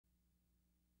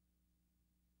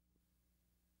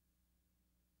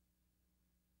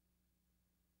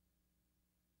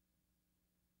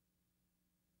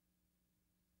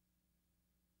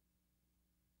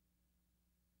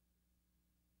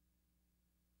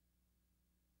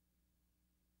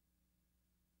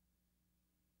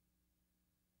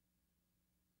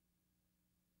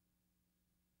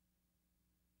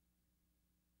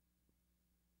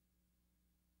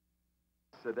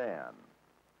Sedan,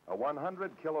 a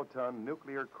 100 kiloton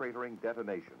nuclear cratering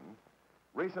detonation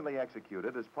recently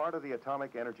executed as part of the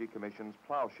Atomic Energy Commission's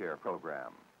Plowshare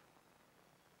Program.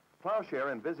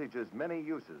 Plowshare envisages many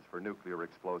uses for nuclear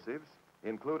explosives,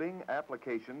 including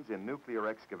applications in nuclear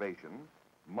excavation,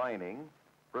 mining,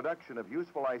 production of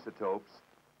useful isotopes,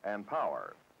 and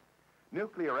power.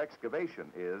 Nuclear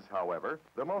excavation is, however,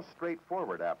 the most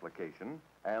straightforward application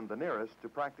and the nearest to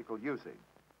practical usage.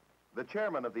 The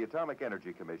chairman of the Atomic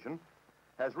Energy Commission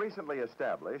has recently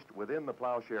established within the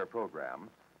Plowshare Program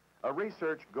a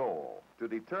research goal to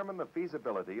determine the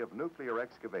feasibility of nuclear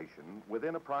excavation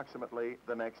within approximately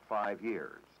the next 5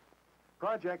 years.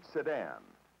 Project Sedan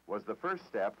was the first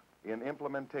step in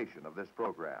implementation of this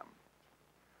program.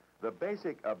 The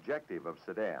basic objective of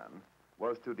Sedan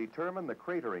was to determine the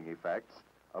cratering effects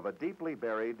of a deeply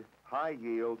buried,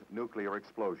 high-yield nuclear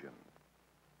explosion.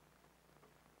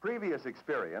 Previous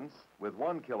experience with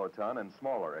 1 kiloton and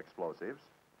smaller explosives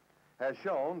has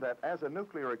shown that as a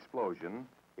nuclear explosion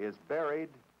is buried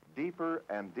deeper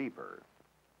and deeper,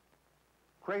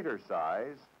 crater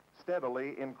size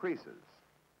steadily increases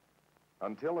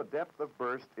until a depth of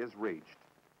burst is reached,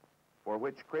 for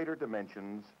which crater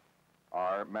dimensions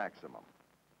are maximum.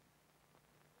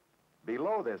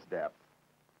 Below this depth,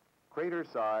 crater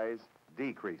size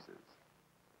decreases.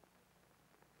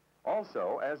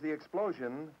 Also, as the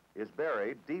explosion is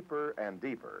buried deeper and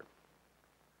deeper,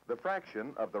 the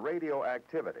fraction of the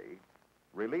radioactivity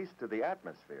released to the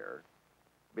atmosphere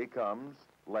becomes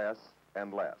less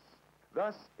and less.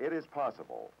 Thus, it is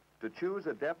possible to choose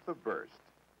a depth of burst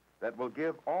that will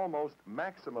give almost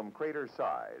maximum crater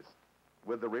size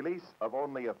with the release of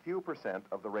only a few percent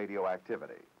of the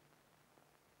radioactivity.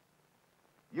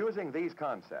 Using these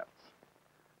concepts,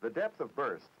 the depth of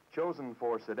burst chosen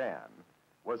for Sedan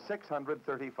was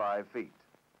 635 feet.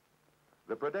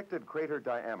 The predicted crater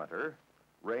diameter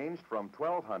ranged from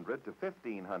 1,200 to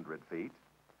 1,500 feet,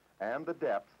 and the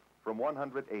depth from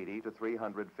 180 to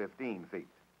 315 feet.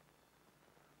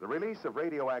 The release of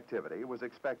radioactivity was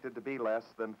expected to be less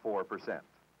than 4%.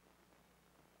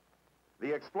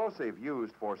 The explosive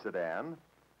used for Sedan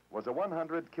was a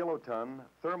 100 kiloton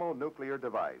thermonuclear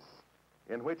device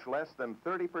in which less than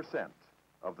 30%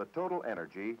 of the total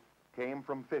energy came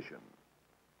from fission.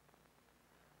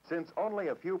 Since only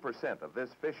a few percent of this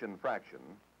fission fraction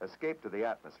escaped to the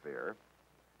atmosphere,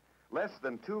 less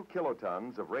than 2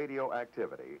 kilotons of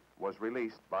radioactivity was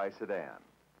released by Sedan.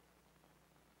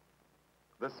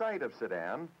 The site of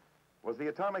Sedan was the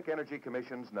Atomic Energy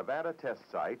Commission's Nevada test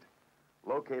site,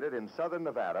 located in southern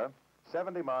Nevada,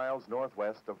 70 miles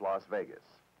northwest of Las Vegas.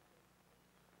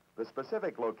 The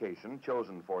specific location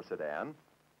chosen for Sedan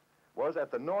was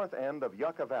at the north end of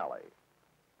Yucca Valley,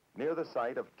 near the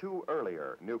site of 2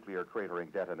 earlier nuclear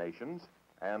cratering detonations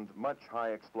and much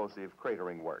high explosive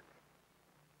cratering work.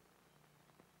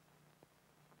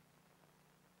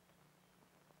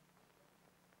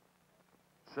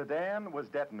 Sedan was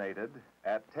detonated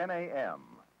at 10 a.m.,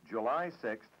 July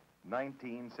 6,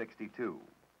 1962.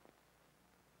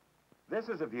 This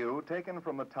is a view taken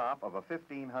from the top of a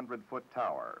 1,500-foot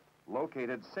tower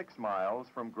located 6 miles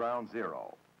from ground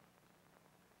zero.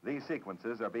 These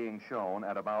sequences are being shown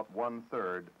at about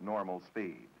 1/3 normal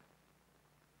speed.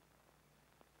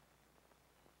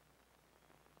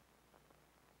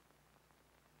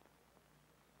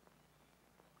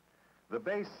 The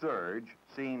base surge,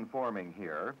 seen forming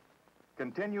here,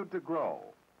 continued to grow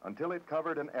until it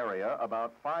covered an area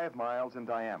about 5 miles in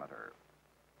diameter.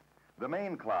 The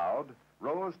main cloud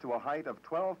rose to a height of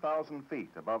 12,000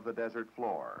 feet above the desert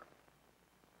floor.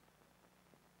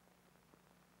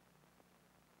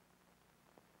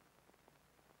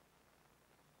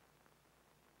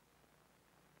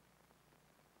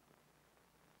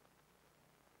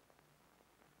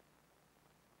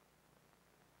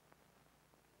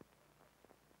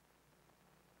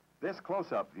 This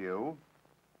close-up view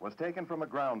was taken from a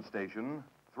ground station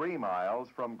 3 miles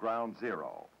from ground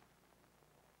zero.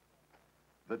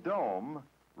 The dome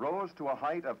rose to a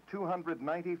height of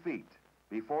 290 feet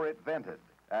before it vented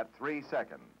at 3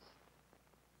 seconds.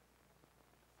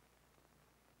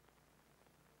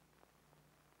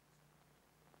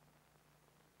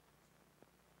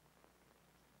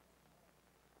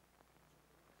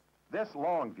 This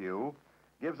long view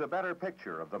gives a better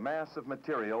picture of the mass of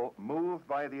material moved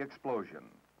by the explosion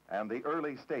and the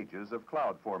early stages of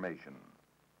cloud formation.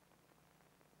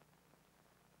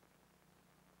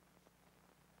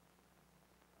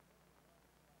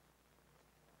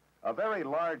 A very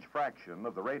large fraction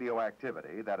of the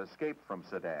radioactivity that escaped from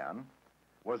Sedan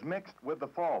was mixed with the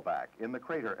fallback in the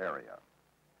crater area.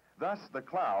 Thus, the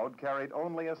cloud carried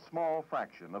only a small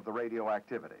fraction of the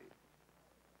radioactivity.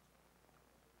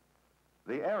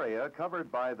 The area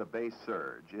covered by the base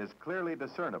surge is clearly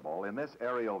discernible in this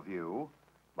aerial view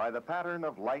by the pattern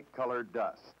of light-colored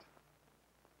dust.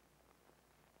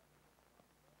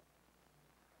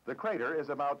 The crater is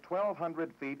about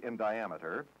 1,200 feet in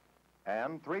diameter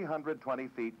and 320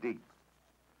 feet deep.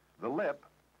 The lip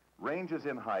ranges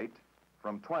in height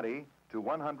from 20 to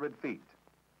 100 feet.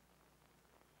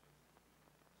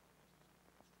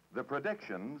 The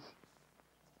predictions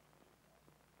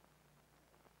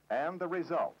and the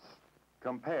results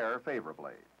compare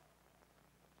favorably.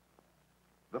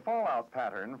 The fallout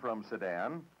pattern from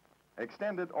Sedan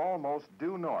extended almost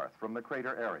due north from the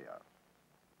crater area.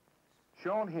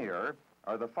 Shown here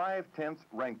are the 5/10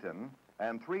 Renchten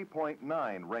and 3.9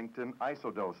 Renchten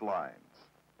isodose lines.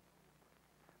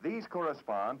 These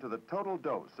correspond to the total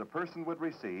dose a person would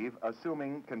receive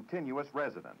assuming continuous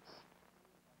residence.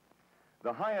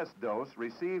 The highest dose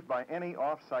received by any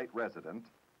off-site resident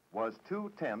was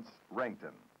 2/10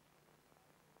 Renchten.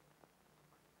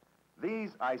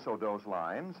 These isodose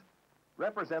lines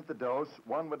represent the dose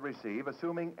one would receive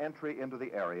assuming entry into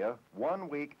the area 1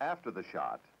 week after the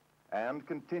shot and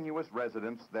continuous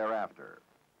residence thereafter.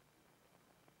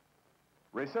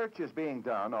 Research is being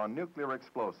done on nuclear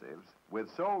explosives with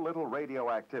so little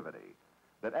radioactivity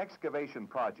that excavation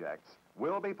projects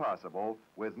will be possible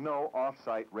with no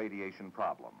off-site radiation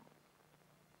problem.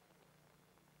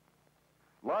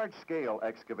 Large-scale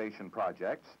excavation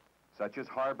projects, such as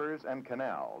harbors and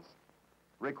canals,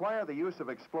 require the use of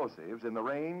explosives in the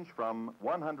range from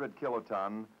 100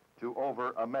 kiloton to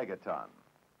over a megaton.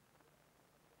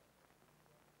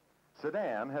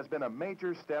 Sedan has been a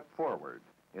major step forward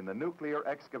in the nuclear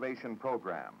excavation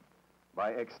program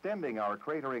by extending our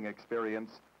cratering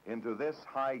experience into this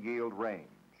high-yield range.